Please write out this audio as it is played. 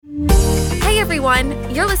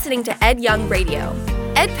everyone. You're listening to Ed Young Radio,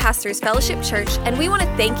 Ed Pastors Fellowship Church, and we want to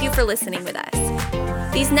thank you for listening with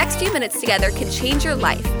us. These next few minutes together can change your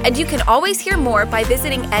life, and you can always hear more by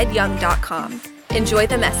visiting edyoung.com. Enjoy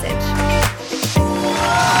the message.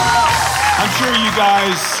 I'm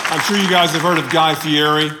sure you guys have heard of Guy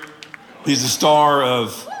Fieri. He's the star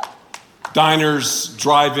of diners,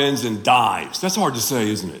 drive-ins, and dives. That's hard to say,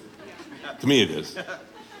 isn't it? To me, it is.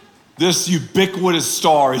 This ubiquitous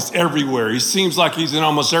star is everywhere. He seems like he's in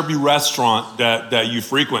almost every restaurant that you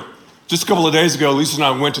frequent. Just a couple of days ago, Lisa and I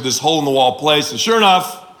went to this hole-in-the-wall place, and sure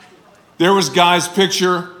enough, there was Guy's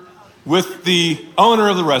picture with the owner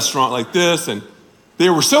of the restaurant like this, and they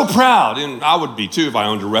were so proud, and I would be too if I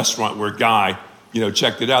owned a restaurant where Guy,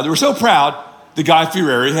 checked it out. They were so proud that Guy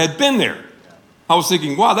Fieri had been there. I was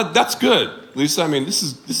thinking, wow, that's good, Lisa. I mean, this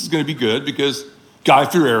is going to be good because Guy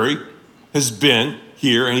Fieri has been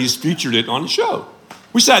here and he's featured it on the show.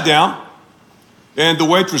 We sat down and the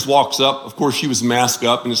waitress walks up. Of course, she was masked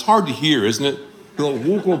up and it's hard to hear, isn't it? And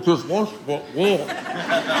you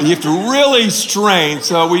have to really strain.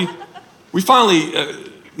 So we finally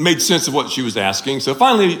made sense of what she was asking. So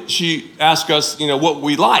finally she asked us, what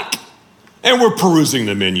we like. And we're perusing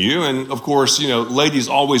the menu. And of course, ladies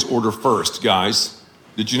always order first, guys.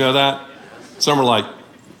 Did you know that? Some are like,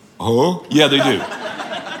 huh? Yeah, they do.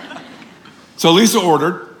 So Lisa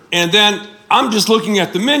ordered, and then I'm just looking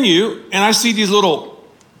at the menu, and I see these little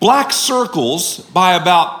black circles by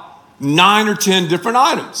about 9 or 10 different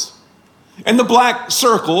items. And the black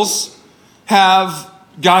circles have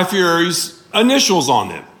Guy Fieri's initials on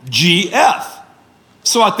them, GF.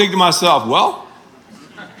 So I think to myself, well,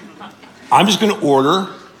 I'm just going to order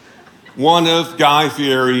one of Guy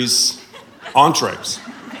Fieri's entrees.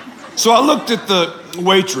 So I looked at the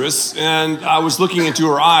waitress and I was looking into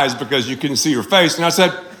her eyes because you couldn't see her face. And I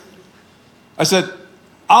said,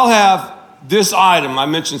 I'll have this item. I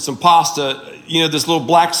mentioned some pasta, this little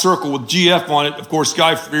black circle with GF on it. Of course,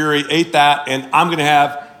 Guy Fieri ate that, and I'm going to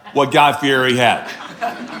have what Guy Fieri had.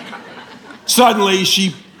 Suddenly,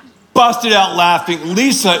 she busted out laughing.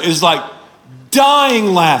 Lisa is like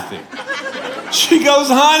dying laughing. She goes,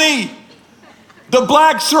 honey, the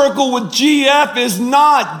black circle with GF is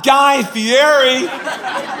not Guy Fieri.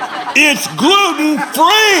 It's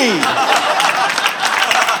gluten-free.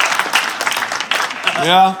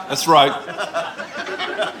 Yeah, that's right.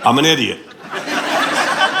 I'm an idiot.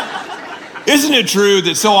 Isn't it true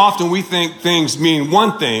that so often we think things mean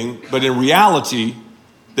one thing, but in reality,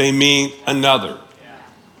 they mean another?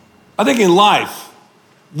 I think in life,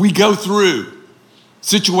 we go through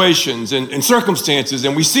situations and circumstances,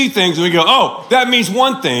 and we see things and we go, oh, that means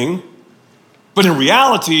one thing. But in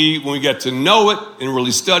reality, when we get to know it and really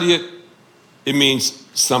study it, it means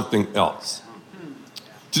something else.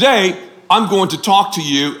 Today, I'm going to talk to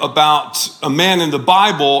you about a man in the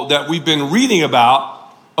Bible that we've been reading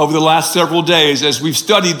about over the last several days as we've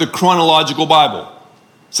studied the chronological Bible.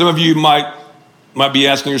 Some of you might be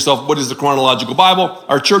asking yourself, what is the chronological Bible?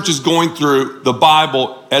 Our church is going through the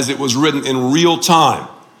Bible as it was written in real time.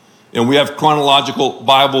 And we have chronological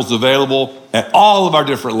Bibles available at all of our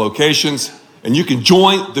different locations. And you can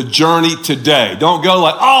join the journey today. Don't go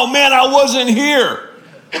like, oh man, I wasn't here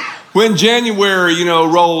when January,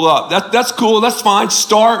 rolled up. That's cool, that's fine.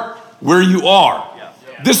 Start where you are.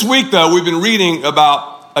 This week, though, we've been reading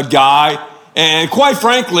about a guy. And quite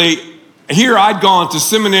frankly, here I'd gone to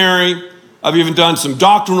seminary. I've even done some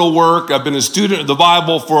doctrinal work. I've been a student of the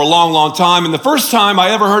Bible for a long, long time. And the first time I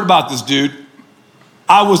ever heard about this dude,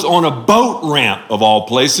 I was on a boat ramp, of all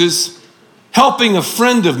places, helping a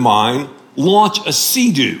friend of mine launch a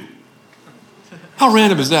Sea-Doo. How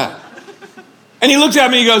random is that? And he looked at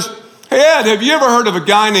me and he goes, hey, Ed, have you ever heard of a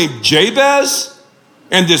guy named Jabez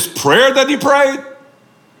and this prayer that he prayed?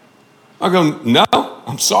 I go, no,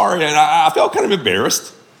 I'm sorry. And I felt kind of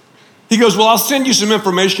embarrassed. He goes, well, I'll send you some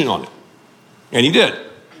information on it. And he did.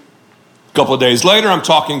 A couple of days later, I'm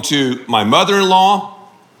talking to my mother-in-law,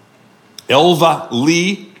 Elva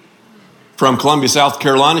Lee, from Columbia, South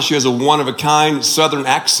Carolina. She has a one-of-a-kind Southern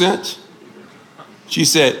accent. She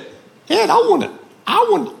said, Ed, I want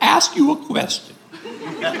to ask you a question.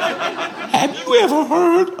 Have you ever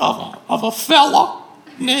heard of a fella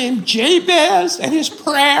named Jabez and his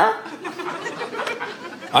prayer?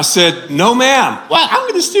 I said, no, ma'am. Well, I'm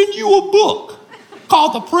going to send you a book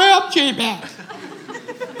called The Prayer of Jabez.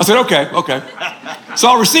 I said, okay. So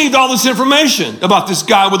I received all this information about this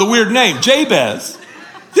guy with a weird name, Jabez.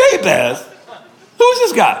 Jabez? Who is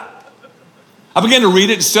this guy? I began to read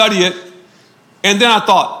it and study it, and then I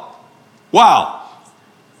thought, wow,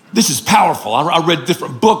 this is powerful. I read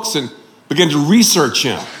different books and began to research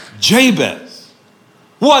him. Jabez.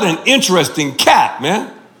 What an interesting cat,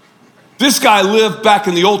 man. This guy lived back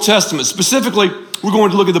in the Old Testament. Specifically, we're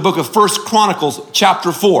going to look at the book of 1 Chronicles,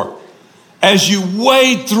 chapter 4. As you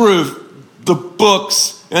wade through the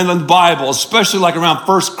books in the Bible, especially like around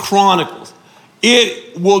 1 Chronicles,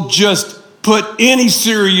 it will just put any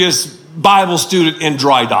serious Bible student in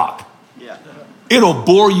dry dock. Yeah. It'll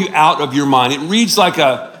bore you out of your mind. It reads like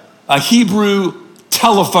a Hebrew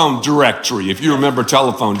telephone directory, if you remember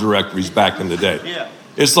telephone directories back in the day. Yeah.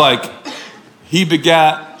 It's like, he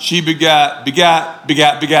begat, she begat, begat,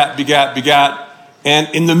 begat, begat, begat, begat.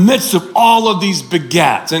 And in the midst of all of these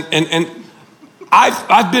begats, and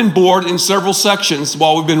I've been bored in several sections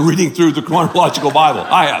while we've been reading through the chronological Bible.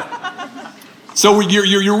 I have. So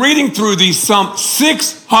you're reading through these some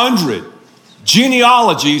 600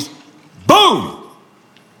 genealogies. Boom!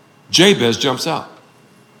 Jabez jumps out.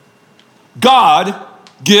 God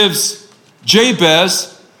gives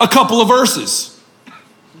Jabez a couple of verses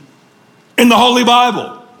in the Holy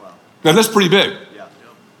Bible. Now that's pretty big.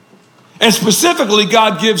 And specifically,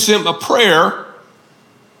 God gives him a prayer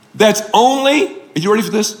that's only, are you ready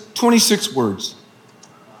for this? 26 words.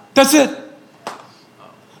 That's it.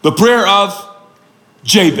 The prayer of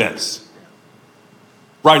Jabez.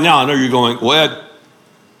 Right now, I know you're going, well, Ed,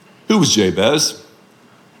 who was Jabez?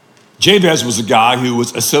 Jabez was a guy who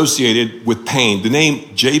was associated with pain. The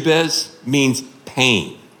name Jabez means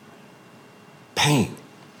pain. Pain.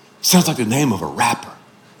 Sounds like the name of a rapper.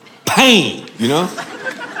 Pain, you know?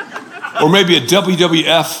 Or maybe a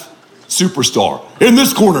WWF superstar. In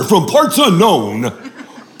this corner, from parts unknown,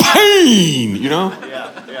 pain, you know?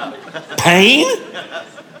 Pain?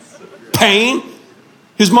 Pain?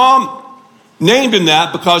 His mom named him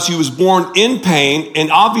that because he was born in pain,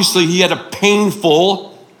 and obviously he had a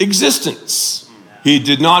painful existence. He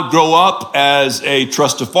did not grow up as a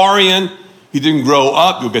Trustafarian. He didn't grow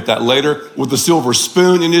up, you'll get that later, with a silver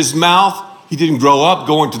spoon in his mouth. He didn't grow up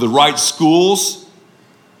going to the right schools.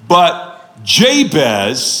 But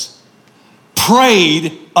Jabez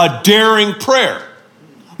prayed a daring prayer.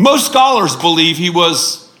 Most scholars believe he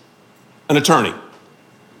was an attorney.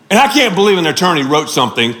 And I can't believe an attorney wrote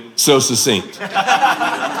something so succinct. And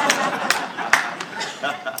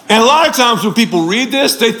a lot of times when people read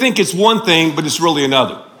this, they think it's one thing, but it's really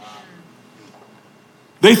another.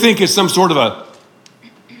 They think it's some sort of a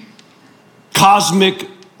cosmic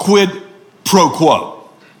quid pro quo.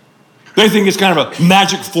 They think it's kind of a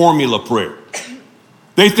magic formula prayer.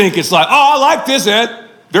 They think it's like, oh, I like this, Ed.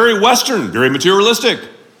 Very Western, very materialistic.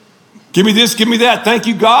 Give me this, give me that. Thank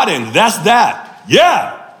you, God, and that's that.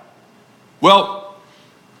 Yeah. Well,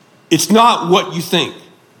 it's not what you think.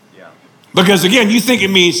 Yeah. Because again, you think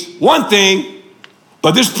it means one thing,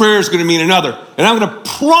 but this prayer is going to mean another. And I'm going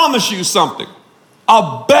to promise you something.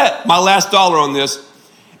 I'll bet my last dollar on this.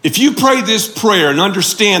 If you pray this prayer and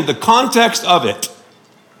understand the context of it,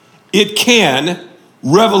 it can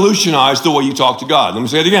revolutionize the way you talk to God. Let me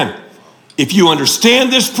say it again. If you understand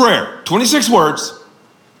this prayer, 26 words,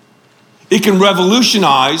 it can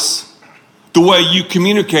revolutionize the way you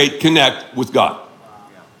communicate, connect with God.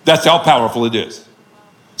 That's how powerful it is.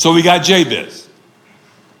 So we got Jabez.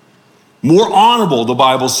 More honorable, the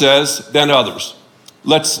Bible says, than others.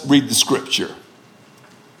 Let's read the scripture.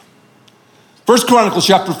 1 Chronicles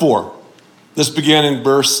chapter 4. Let's begin in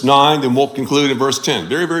verse 9, then we'll conclude in verse 10.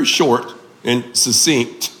 Very, very short and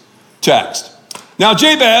succinct text. Now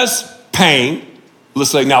Jabez, pain,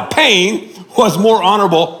 let's say now pain was more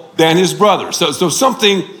honorable than his brother. So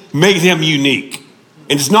something made him unique.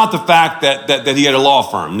 And it's not the fact that he had a law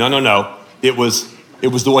firm. No. It was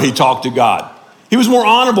the way he talked to God. He was more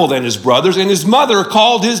honorable than his brothers, and his mother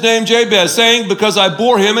called his name Jabez, saying, because I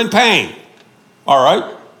bore him in pain. All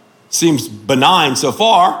right. Seems benign so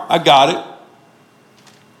far. I got it.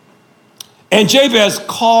 And Jabez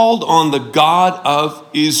called on the God of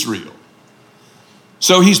Israel.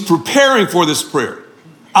 So he's preparing for this prayer.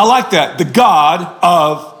 I like that. The God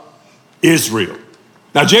of Israel.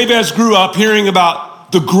 Now, Jabez grew up hearing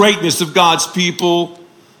about the greatness of God's people,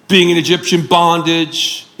 being in Egyptian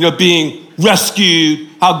bondage, being rescued,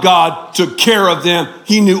 how God took care of them.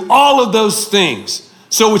 He knew all of those things.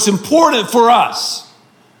 So it's important for us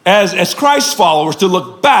as Christ followers to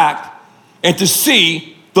look back and to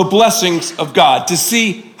see the blessings of God, to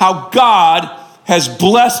see how God has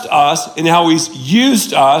blessed us and how he's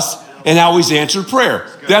used us and how he's answered prayer.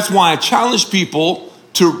 That's why I challenge people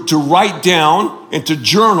to write down and to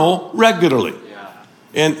journal regularly.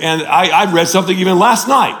 And I read something even last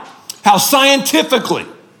night, how scientifically,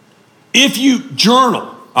 if you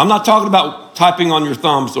journal, I'm not talking about typing on your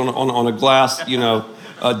thumbs on a glass,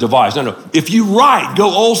 device. No. If you write, go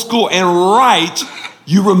old school and write,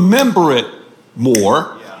 you remember it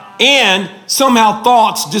more. And somehow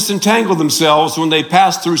thoughts disentangle themselves when they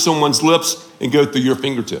pass through someone's lips and go through your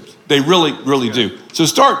fingertips. They really, really do. So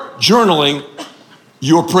start journaling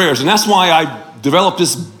your prayers. And that's why I developed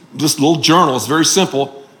this little journal. It's very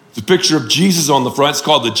simple. It's a picture of Jesus on the front. It's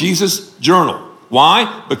called the Jesus Journal.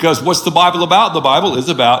 Why? Because what's the Bible about? The Bible is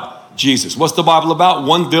about Jesus. What's the Bible about?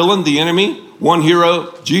 One villain, the enemy, one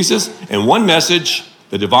hero, Jesus, and one message,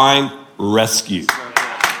 the divine rescue.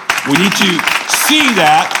 We need to see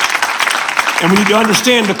that, and we need to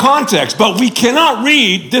understand the context. But we cannot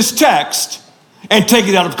read this text and take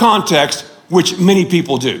it out of context, which many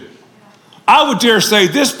people do. I would dare say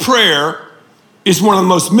this prayer is one of the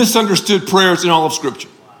most misunderstood prayers in all of Scripture.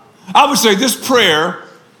 I would say this prayer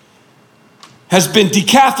has been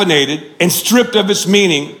decaffeinated and stripped of its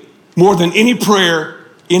meaning more than any prayer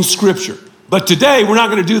in Scripture. But today, we're not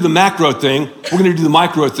going to do the macro thing. We're going to do the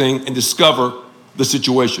micro thing and discover the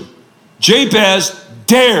situation. Jabez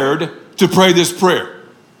dared to pray this prayer.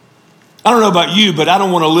 I don't know about you, but I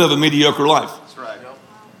don't want to live a mediocre life. That's right.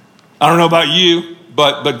 I don't know about you,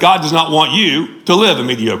 but God does not want you to live a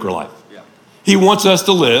mediocre life. Yeah. He wants us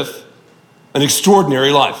to live an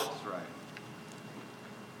extraordinary life. That's right.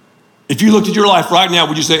 If you looked at your life right now,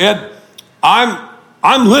 would you say, Ed,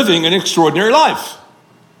 I'm living an extraordinary life?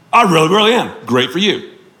 I really, really am. Great for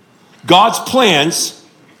you. God's plans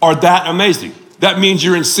are that amazing. That means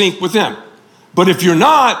you're in sync with him. But if you're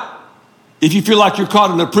not, if you feel like you're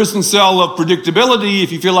caught in a prison cell of predictability,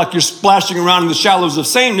 if you feel like you're splashing around in the shallows of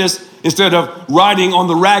sameness instead of riding on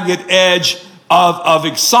the ragged edge of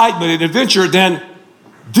excitement and adventure, then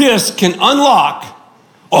this can unlock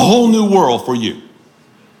a whole new world for you.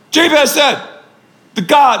 Jabez said, the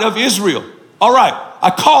God of Israel, all right, I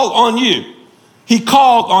call on you. He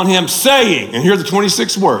called on him saying, and here are the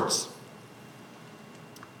 26 words.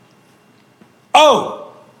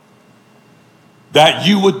 Oh, that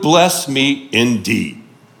you would bless me indeed.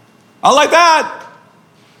 I like that.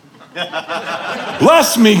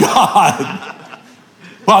 Bless me, God.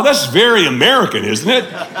 Wow, that's very American, isn't it?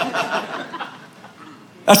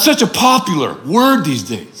 That's such a popular word these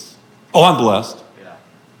days. Oh, I'm blessed.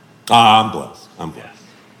 I'm blessed. I'm blessed.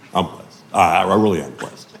 I'm blessed. I really am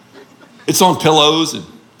blessed. It's on pillows and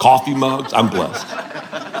coffee mugs. I'm blessed.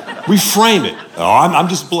 We frame it. Oh, I'm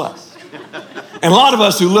just blessed. And a lot of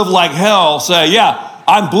us who live like hell say, yeah,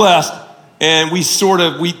 I'm blessed. And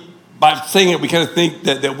by saying it, we kind of think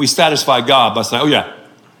that we satisfy God by saying, oh yeah,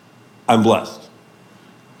 I'm blessed.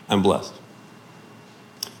 I'm blessed.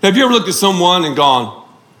 Have you ever looked at someone and gone,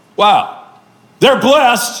 wow, they're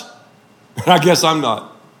blessed, and I guess I'm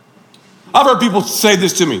not? I've heard people say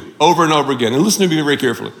this to me over and over again, and listen to me very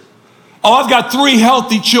carefully. Oh, I've got 3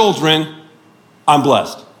 healthy children, I'm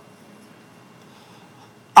blessed.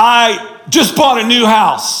 I just bought a new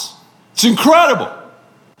house. It's incredible.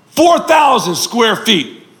 4,000 square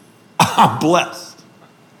feet. I'm blessed.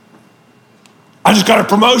 I just got a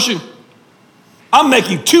promotion. I'm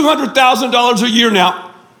making $200,000 a year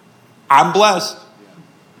now. I'm blessed.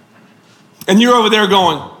 And you're over there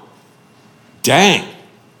going, dang,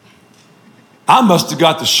 I must have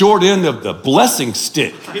got the short end of the blessing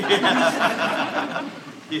stick.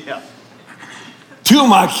 Yeah. 2 of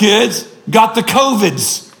my kids got the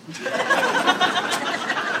COVIDs.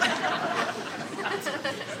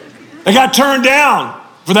 They got turned down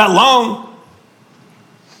for that loan.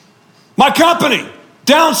 My company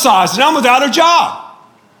downsized and I'm without a job.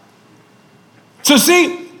 So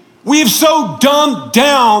see, we've so dumbed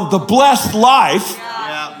down the blessed life.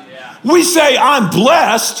 Yeah. We say I'm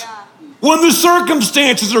blessed when the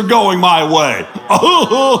circumstances are going my way.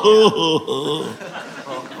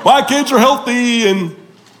 My kids are healthy and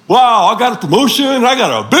wow, I got a promotion, I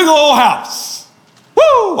got a big old house.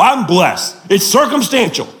 Woo, I'm blessed. It's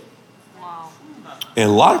circumstantial. Wow. And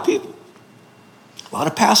a lot of people, a lot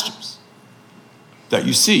of pastors that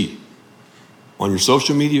you see on your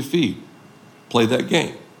social media feed play that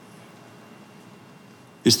game.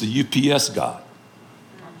 It's the UPS God.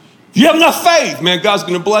 If you have enough faith, man, God's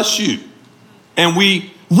going to bless you. And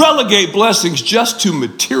we relegate blessings just to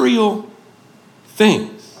material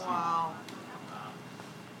things. Wow.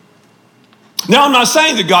 Now, I'm not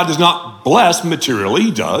saying that God does not bless materially.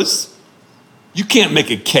 He does. You can't make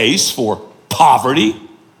a case for poverty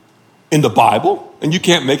in the Bible, and you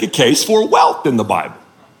can't make a case for wealth in the Bible.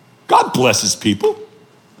 God blesses people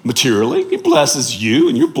materially. He blesses you,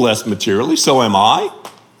 and you're blessed materially. So am I.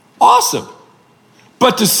 Awesome.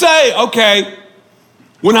 But to say, okay,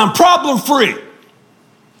 when I'm problem-free,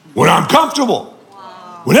 when I'm comfortable,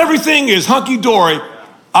 when everything is hunky-dory,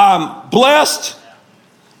 I'm blessed,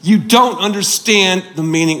 you don't understand the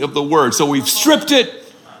meaning of the word. So we've stripped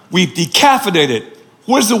it, we've decaffeinated it,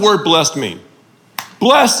 What does the word blessed mean?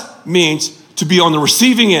 Blessed means to be on the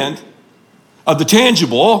receiving end of the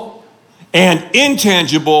tangible and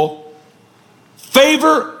intangible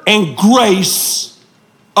favor and grace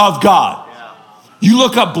of God. You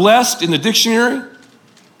look up blessed in the dictionary,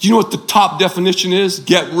 do you know what the top definition is?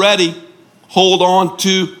 Get ready. Hold on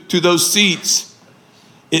to those seats.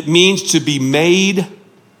 It means to be made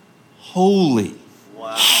holy.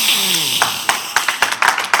 Wow.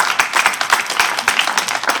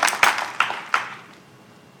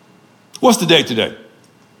 What's the date today?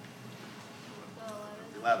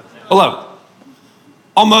 11.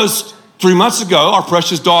 Almost 3 months ago, our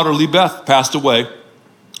precious daughter, Lee Beth, passed away.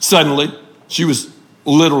 Suddenly, she was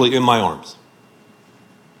literally in my arms.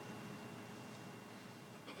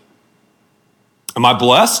 Am I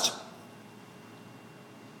blessed?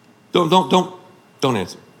 Don't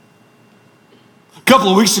answer. A couple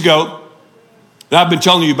of weeks ago, and I've been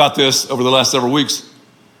telling you about this over the last several weeks,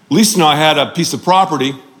 Lisa and I had a piece of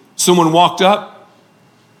property. Someone walked up,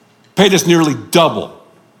 paid us nearly double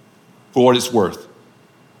for what it's worth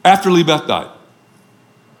after Lee Beth died.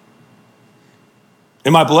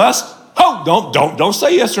 Am I blessed? Oh, don't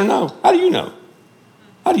say yes or no. How do you know?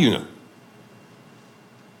 How do you know?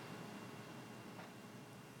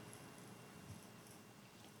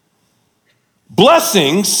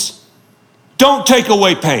 Blessings don't take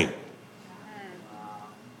away pain.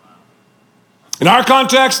 In our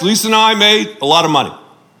context, Lisa and I made a lot of money.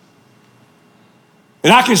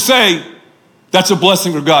 And I can say that's a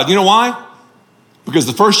blessing from God. You know why? Because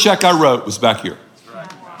the first check I wrote was back here.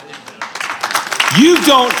 You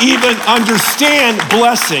don't even understand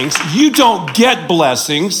blessings. You don't get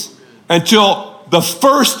blessings until the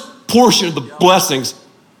first portion of the blessings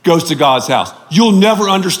goes to God's house. You'll never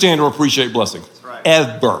understand or appreciate blessings.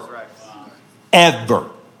 Ever. Ever.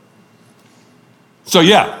 So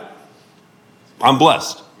yeah, I'm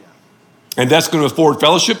blessed. And that's going to afford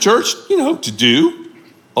Fellowship Church, to do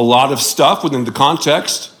a lot of stuff within the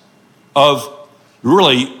context of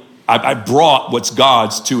really, I brought what's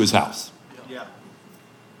God's to his house. Yeah.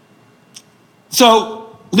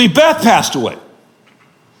 So Lee Beth passed away.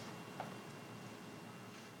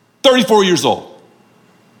 34 years old.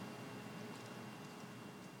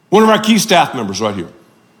 One of our key staff members right here.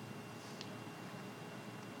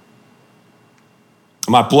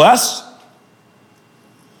 Am I blessed?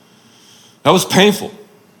 That was painful.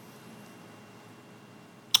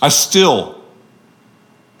 I still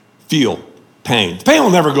feel pain. The pain will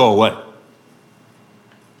never go away.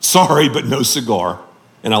 Sorry, but no cigar.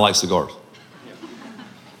 And I like cigars.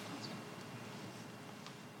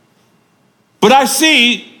 But I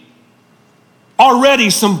see already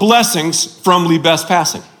some blessings from Lee Beth's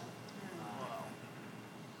passing.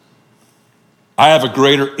 I have a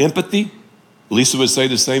greater empathy. Lisa would say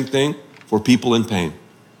the same thing for people in pain.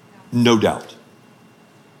 No doubt.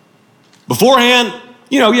 Beforehand,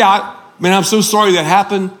 man, I'm so sorry that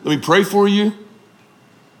happened. Let me pray for you.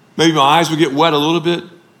 Maybe my eyes would get wet a little bit.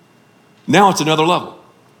 Now it's another level.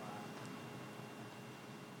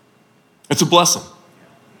 It's a blessing.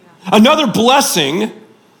 Another blessing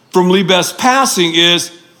from Lee Beth's passing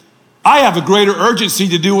is I have a greater urgency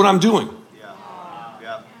to do what I'm doing.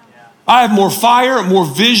 I have more fire, more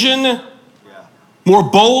vision, more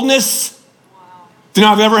boldness than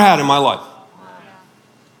I've ever had in my life.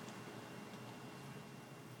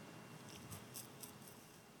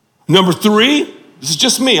 Number 3, this is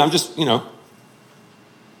just me. I'm just,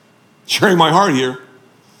 sharing my heart here.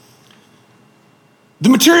 The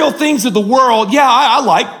material things of the world, I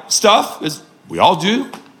like stuff, as we all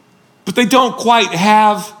do, but they don't quite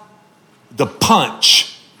have the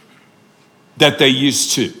punch that they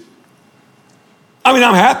used to. I mean,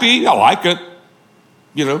 I'm happy, I like it,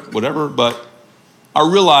 whatever, but I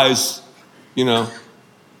realize, we're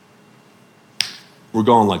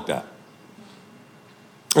going like that.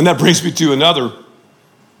 And that brings me to another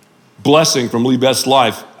blessing from Lee Beth's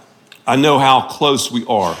life. I know how close we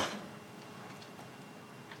are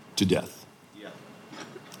to death. Yeah.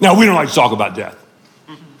 Now, we don't like to talk about death.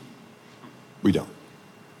 We don't.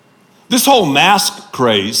 This whole mask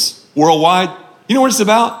craze worldwide, you know what it's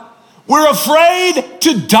about? We're afraid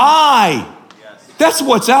to die. Yes. That's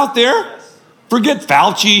what's out there. Yes. Forget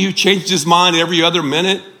Fauci, who changed his mind every other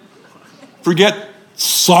minute. Forget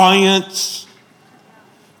science.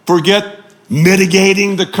 Forget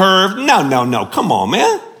mitigating the curve. No. Come on,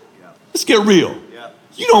 man. Yeah. Let's get real. Yeah.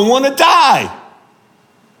 You don't want to die.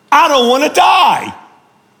 I don't want to die.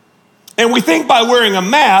 And we think by wearing a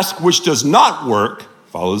mask, which does not work,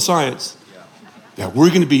 follow the science, that we're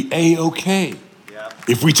going to be A-okay. Yeah.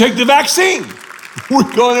 If we take the vaccine,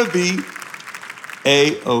 we're going to be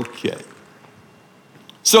A-okay.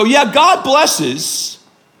 So yeah, God blesses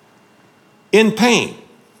in pain.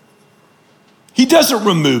 He doesn't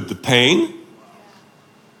remove the pain.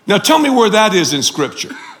 Now tell me where that is in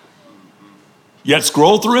Scripture. Yet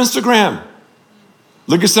scroll through Instagram.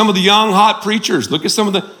 Look at some of the young, hot preachers. Look at some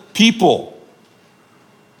of the people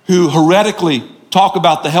who heretically talk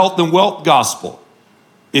about the health and wealth gospel.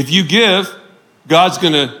 If you give, God's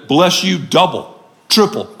going to bless you double,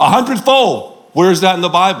 triple, 100-fold. Where is that in the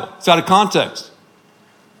Bible? It's out of context.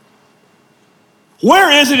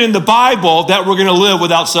 Where is it in the Bible that we're going to live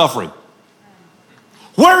without suffering?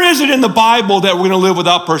 Where is it in the Bible that we're going to live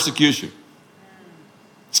without persecution?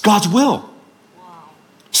 It's God's will.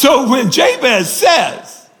 So when Jabez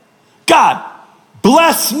says, God,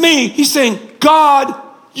 bless me, he's saying, God,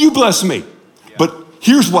 you bless me. Yeah. But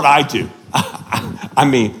here's what I do.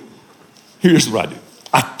 Here's what I do.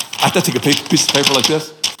 I take a piece of paper like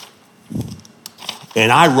this,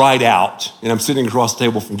 and I write out, and I'm sitting across the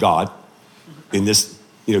table from God in this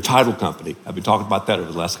title company. I've been talking about that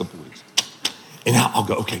over the last couple of weeks. And now I'll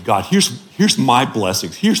go, okay, God, here's my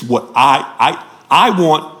blessings. Here's what I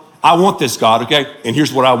want. I want this, God, okay? And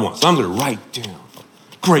here's what I want. So I'm going to write down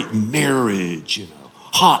great marriage,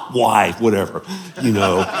 hot wife, whatever,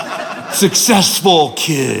 successful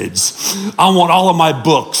kids. I want all of my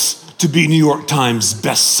books to be New York Times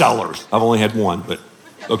bestsellers. I've only had one, but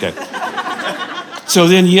okay. So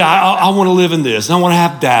then, I want to live in this. And I want to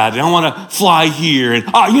have that. And I want to fly here. And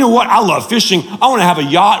you know what? I love fishing. I want to have a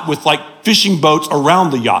yacht with fishing boats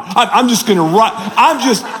around the yacht. I'm just going to run.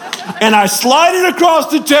 And I slide it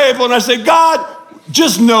across the table and I say, God,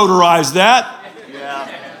 just notarize that.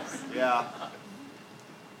 Yeah.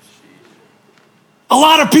 A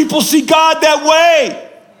lot of people see God that way.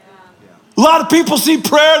 A lot of people see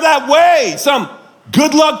prayer that way. Some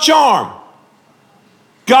good luck charm.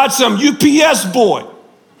 Got some UPS boy.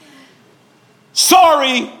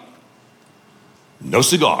 Sorry, no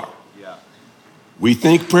cigar. Yeah. We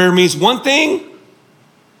think prayer means one thing,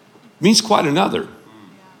 means quite another.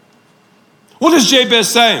 What is Jabez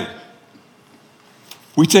saying?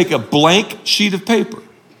 We take a blank sheet of paper.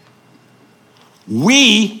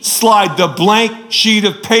 We slide the blank sheet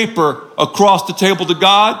of paper across the table to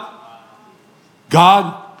God.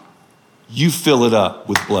 God, you fill it up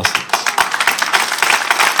with blessings.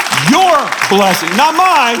 Your blessing, not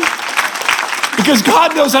mine, because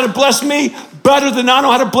God knows how to bless me better than I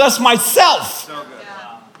know how to bless myself. So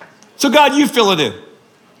good. So God, you fill it in.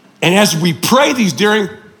 And as we pray these daring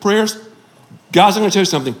prayers, God's going to tell you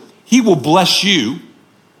something. He will bless you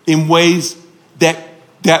in ways that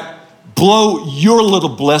blow your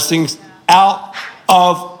little blessings out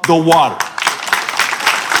of the water.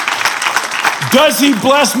 Does he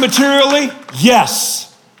bless materially?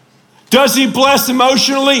 Yes. Does he bless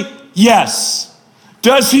emotionally? Yes.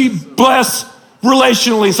 Does he bless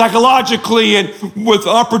relationally, psychologically, and with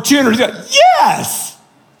opportunities? Yes.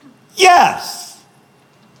 Yes.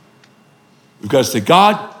 We've got to say,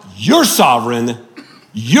 God, you're sovereign.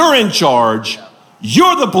 You're in charge.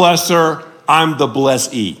 You're the blesser. I'm the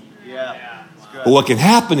blessee. Yeah. But what can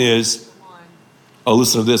happen is,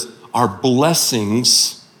 listen to this. Our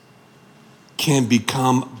blessings can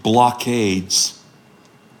become blockades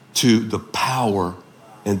to the power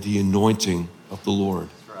and the anointing of the Lord.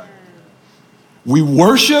 Right. We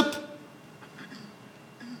worship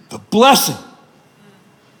the blessing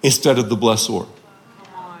instead of the blessor.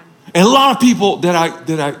 And a lot of people that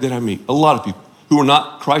I meet, a lot of people who are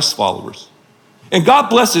not Christ followers. And God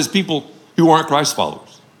blesses people who aren't Christ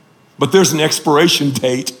followers. But there's an expiration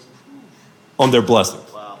date on their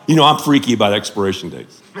blessings. Wow. I'm freaky about expiration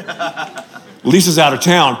dates. Lisa's out of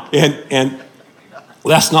town, and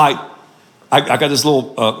last night, I got this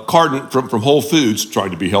little carton from Whole Foods,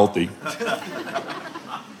 trying to be healthy.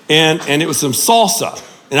 And it was some salsa.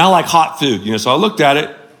 And I like hot food, so I looked at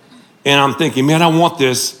it, and I'm thinking, man, I want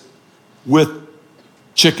this with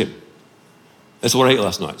chicken. That's what I ate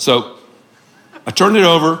last night. So I turned it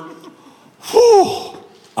over. Whew,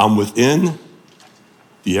 I'm within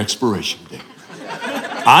the expiration date.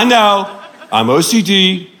 I know, I'm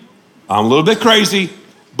OCD. I'm a little bit crazy,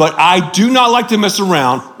 but I do not like to mess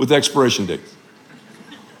around with expiration dates.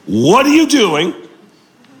 What are you doing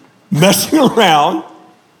messing around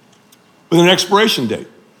with an expiration date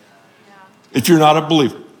if you're not a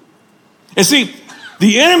believer? And see,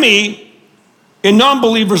 the enemy in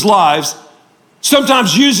non-believers' lives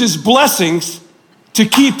sometimes uses blessings to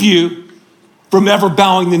keep you from ever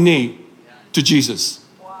bowing the knee to Jesus.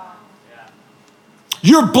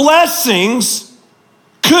 Your blessings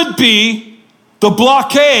could be the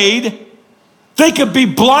blockade. They could be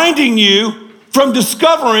blinding you from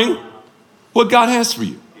discovering what God has for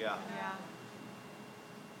you. Yeah.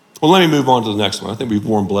 Well, let me move on to the next one. I think we've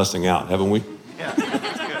worn blessing out, haven't we? Yeah,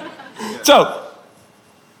 that's good. So,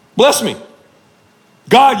 bless me.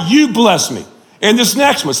 God, you bless me. And this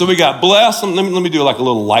next one, so we got bless. Let me do like a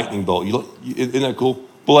little lightning bolt. Isn't that cool?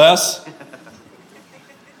 Bless.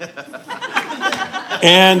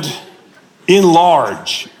 And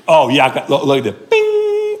enlarge. Oh, yeah, look at that.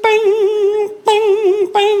 Bing, bing,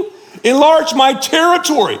 bing, bing. Enlarge my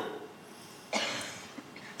territory.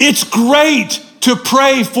 It's great to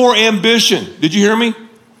pray for ambition. Did you hear me?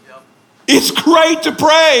 Yep. It's great to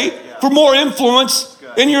pray for more influence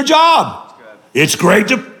in your job. It's great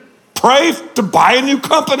to pray to buy a new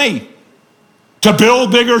company, to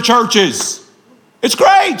build bigger churches. It's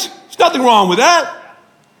great. There's nothing wrong with that.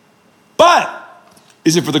 But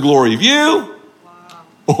is it for the glory of you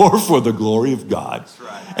or for the glory of God?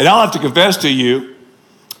 Right. And I'll have to confess to you,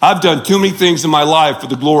 I've done too many things in my life for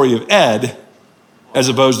the glory of Ed as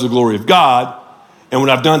opposed to the glory of God. And when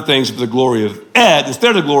I've done things for the glory of Ed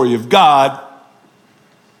instead of the glory of God,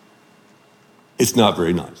 it's not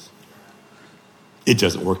very nice. It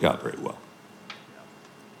doesn't work out very well.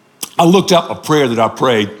 I looked up a prayer that I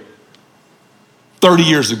prayed 30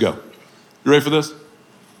 years ago. You ready for this?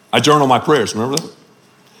 I journal my prayers, remember that?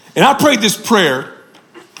 And I prayed this prayer,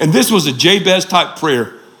 and this was a Jabez type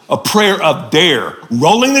prayer, a prayer of dare,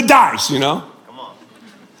 rolling the dice, you know? Come on.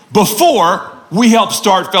 Before we helped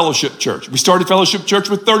start Fellowship Church. We started Fellowship Church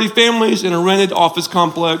with 30 families in a rented office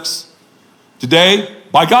complex. Today,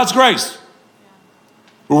 by God's grace,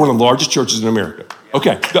 we're one of the largest churches in America.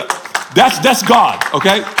 Okay, that's God,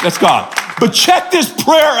 okay? That's God. But check this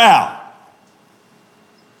prayer out.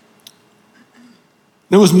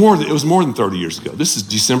 It was more than 30 years ago. This is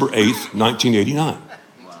December 8th, 1989.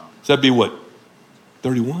 Wow. So that'd be what,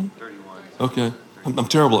 31? 31. Okay, I'm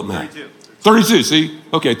terrible at math. 32. 32, see?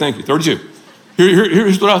 Okay, thank you, 32.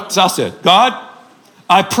 Here's what I said. God,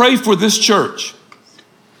 I pray for this church.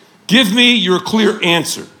 Give me your clear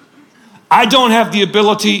answer. I don't have the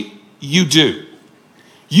ability, you do.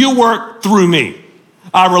 You work through me.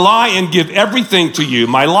 I rely and give everything to you,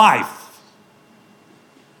 my life.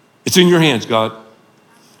 It's in your hands, God.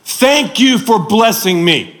 Thank you for blessing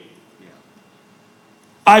me.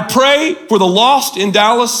 I pray for the lost in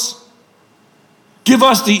Dallas. Give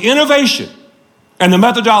us the innovation and the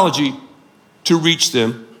methodology to reach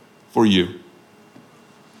them for you.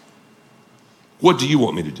 What do you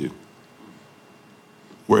want me to do?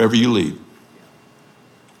 Wherever you lead,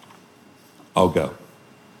 I'll go.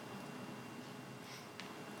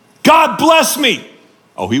 God bless me.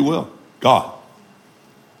 Oh, he will. God,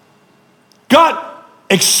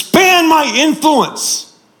 expand my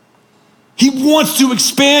influence. He wants to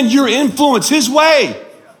expand your influence his way.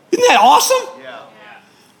 Isn't that awesome? Yeah.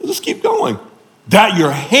 Let's keep going. That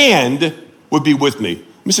your hand would be with me.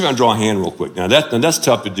 Let me see if I can draw a hand real quick. Now that's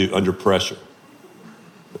tough to do under pressure.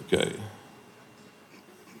 Okay.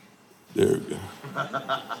 There we go.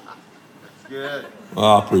 That's good. Well,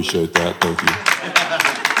 I appreciate that. Thank you.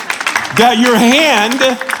 That your hand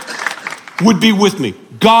would be with me.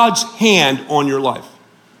 God's hand on your life.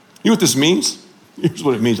 You know what this means? Here's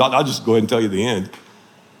what it means. I'll just go ahead and tell you the end.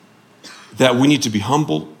 That we need to be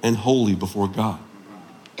humble and holy before God.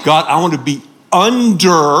 God, I want to be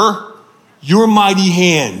under your mighty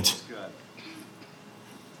hand.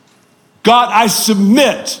 God, I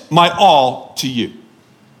submit my all to you.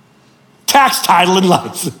 Tax title and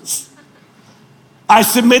license. I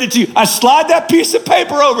submit it to you. I slide that piece of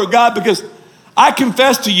paper over, God, because I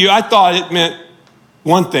confess to you, I thought it meant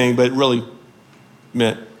one thing, but it really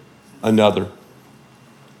meant another.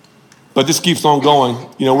 But this keeps on going.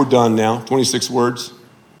 You know, we're done now. 26 words.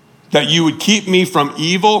 That you would keep me from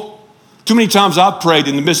evil. Too many times I've prayed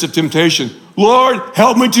in the midst of temptation, Lord,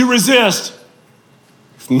 help me to resist.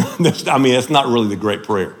 That's not really the great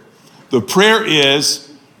prayer. The prayer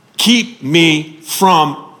is, keep me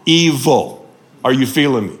from evil. Are you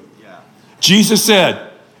feeling me? Yeah. Jesus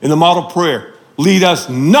said in the model prayer, lead us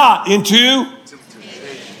not into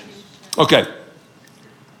temptation. Okay.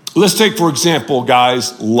 Let's take, for example,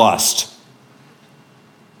 guys, lust.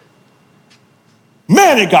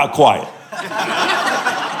 Man, it got quiet.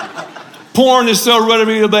 Porn is so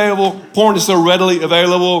readily available.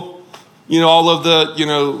 You know, all of the,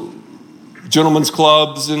 gentlemen's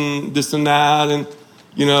clubs and this and that. And,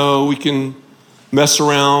 we can mess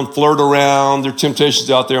around, flirt around. There are temptations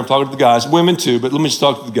out there. I'm talking to the guys, women too, but let me just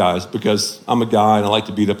talk to the guys because I'm a guy and I like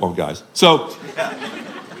to beat up on guys. So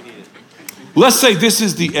let's say this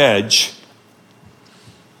is the edge.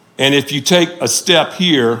 And if you take a step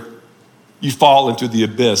here, you fall into the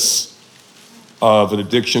abyss of an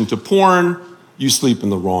addiction to porn. You sleep in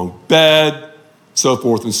the wrong bed, so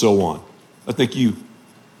forth and so on. I think you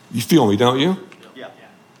You feel me, don't you? Yeah.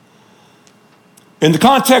 In the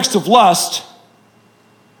context of lust,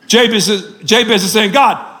 Jabez is saying,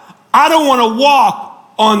 God, I don't want to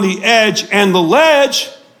walk on the edge and the ledge.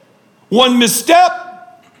 One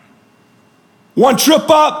misstep, one trip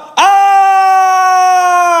up,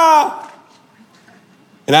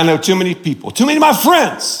 And I know too many people, too many of my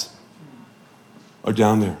friends are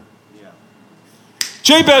down there. Yeah.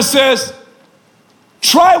 Jabez says,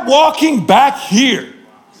 try walking back here.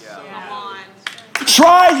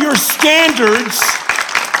 Try your standards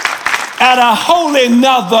at a whole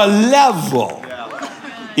another level.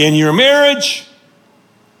 In your marriage,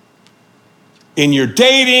 in your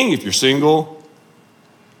dating, if you're single,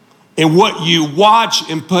 in what you watch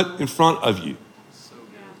and put in front of you.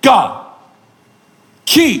 God,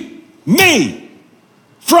 keep me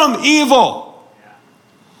from evil.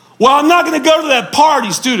 Well, I'm not going to go to that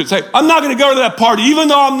party, students. Hey, I'm not going to go to that party. Even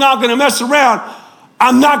though I'm not going to mess around,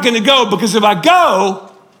 I'm not going to go, because if I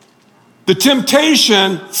go, the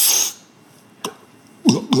temptation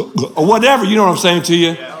or whatever, you know what I'm saying to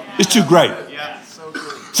you, it's too great.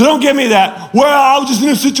 So don't give me that, well, I was just in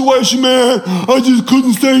a situation, man, I just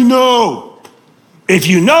couldn't say no. If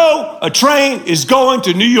you know a train is going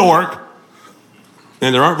to New York,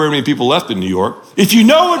 and there aren't very many people left in New York, if you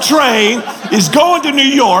know a train is going to New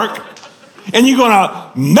York and you're going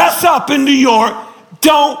to mess up in New York,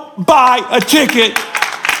 don't buy a ticket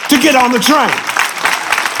to get on the train.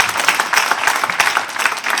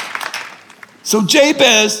 So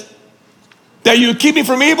Jabez, that you would keep me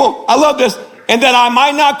from evil, I love this, and that I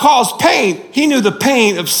might not cause pain. He knew the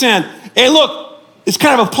pain of sin. And look, it's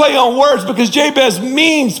kind of a play on words, because Jabez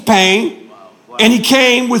means pain, and he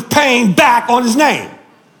came with pain back on his name.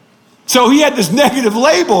 So he had this negative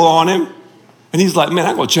label on him, and he's like, man,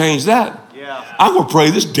 I'm going to change that. I'm going to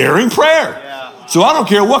pray this daring prayer. So I don't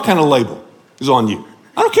care what kind of label is on you.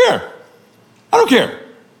 I don't care. I don't care.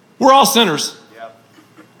 We're all sinners.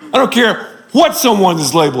 I don't care what someone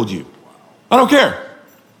has labeled you. I don't care.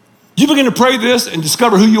 You begin to pray this and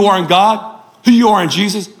discover who you are in God, who you are in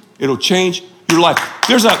Jesus, it'll change your life.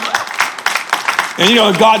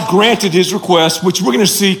 And God granted his request, which we're going to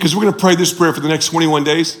see, because we're going to pray this prayer for the next 21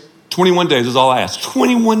 days. 21 days is all I ask.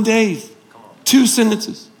 21 days. 2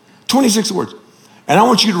 sentences. 26 words. And I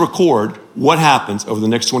want you to record what happens over the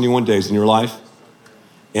next 21 days in your life.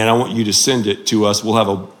 And I want you to send it to us. We'll have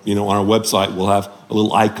on our website, we'll have a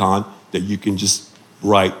little icon that you can just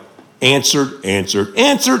write answered, answered,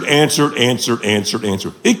 answered, answered, answered, answered,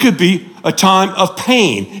 answered. It could be a time of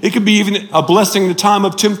pain. It could be even a blessing in a time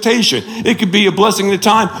of temptation. It could be a blessing in a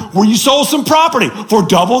time where you sold some property for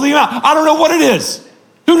double the amount. I don't know what it is.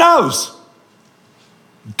 Who knows?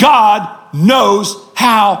 God knows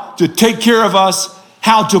how to take care of us,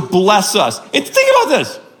 how to bless us. And think about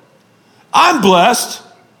this. I'm blessed,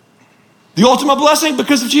 the ultimate blessing,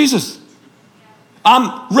 because of Jesus.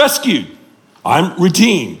 I'm rescued. I'm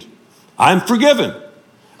redeemed. I'm forgiven.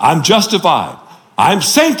 I'm justified. I'm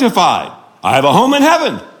sanctified. I have a home in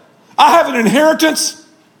heaven. I have an inheritance.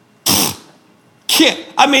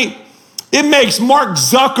 It makes Mark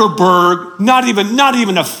Zuckerberg not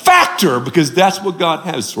even a factor, because that's what God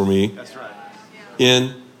has for me. That's right.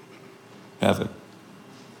 In heaven.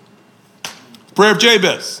 Prayer of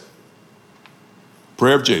Jabez.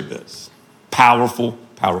 Prayer of Jabez. Powerful,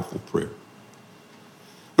 powerful prayer.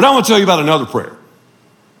 But I want to tell you about another prayer.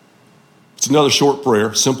 It's another short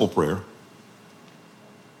prayer, simple prayer.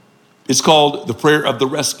 It's called the prayer of the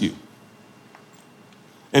rescue.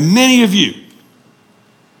 And many of you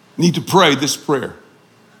need to pray this prayer.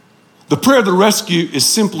 The prayer of the rescue is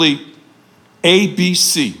simply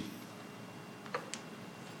ABC.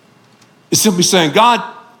 It's simply saying, God,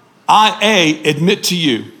 I admit to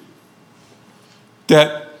you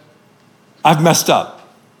that I've messed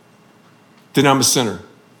up, that I'm a sinner.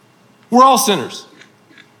 We're all sinners.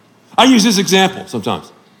 I use this example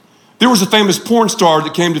sometimes. There was a famous porn star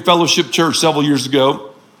that came to Fellowship Church several years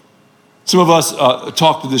ago. Some of us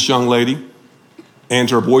talked to this young lady and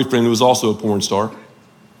her boyfriend, who was also a porn star.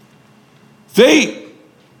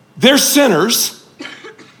 They're sinners,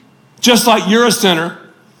 just like you're a sinner,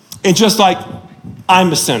 and just like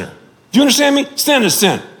I'm a sinner. Do you understand me? Sin is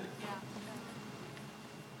sin.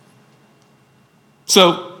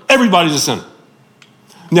 So everybody's a sinner.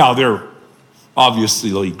 Now, there are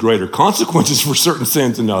obviously greater consequences for certain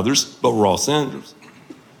sins than others, but we're all sinners.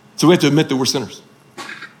 So we have to admit that we're sinners.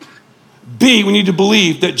 B, we need to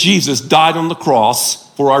believe that Jesus died on the cross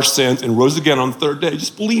for our sins and rose again on the third day.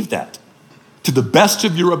 Just believe that to the best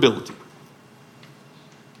of your ability.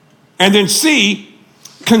 And then C,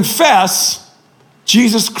 confess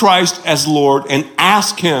Jesus Christ as Lord and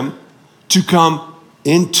ask him to come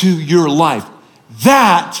into your life.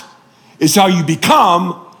 That is how you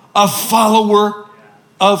become a follower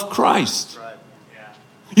of Christ.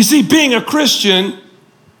 You see, being a Christian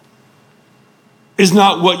is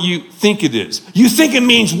not what you think it is. You think it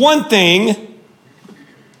means one thing,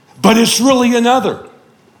 but it's really another.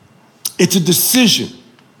 It's a decision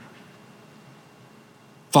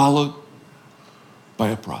followed by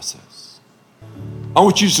a process. I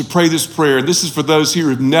want you to pray this prayer. This is for those here who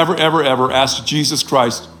have never, ever, ever asked Jesus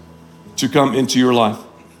Christ to come into your life.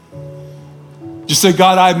 Just say,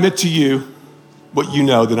 God, I admit to you what you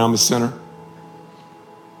know, that I'm a sinner.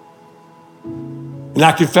 And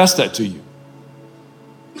I confess that to you.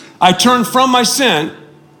 I turn from my sin,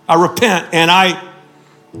 I repent, and I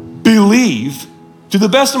believe to the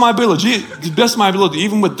best of my ability,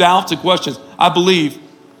 even with doubts and questions, I believe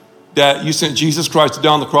that you sent Jesus Christ to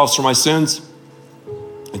die on the cross for my sins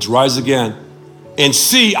and to rise again. And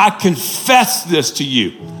see, I confess this to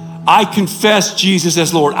you. I confess Jesus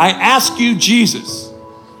as Lord. I ask you, Jesus,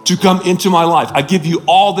 to come into my life. I give you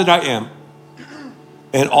all that I am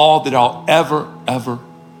and all that I'll ever, ever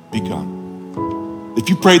become. If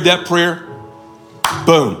you prayed that prayer,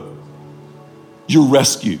 boom, you're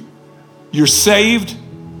rescued. You're saved,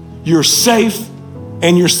 you're safe,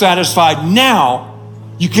 and you're satisfied. Now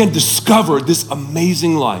you can discover this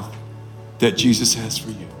amazing life that Jesus has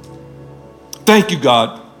for you. Thank you,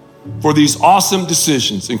 God, for these awesome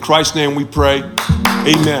decisions. In Christ's name we pray,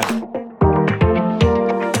 amen.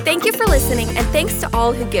 Thank you for listening, and thanks to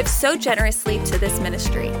all who give so generously to this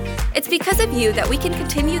ministry. It's because of you that we can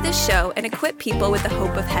continue this show and equip people with the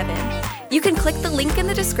hope of heaven. You can click the link in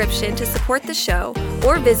the description to support the show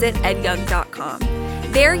or visit edyoung.com.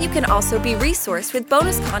 There you can also be resourced with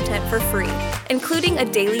bonus content for free, including a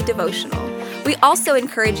daily devotional. We also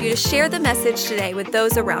encourage you to share the message today with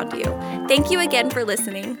those around you. Thank you again for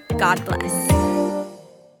listening. God bless.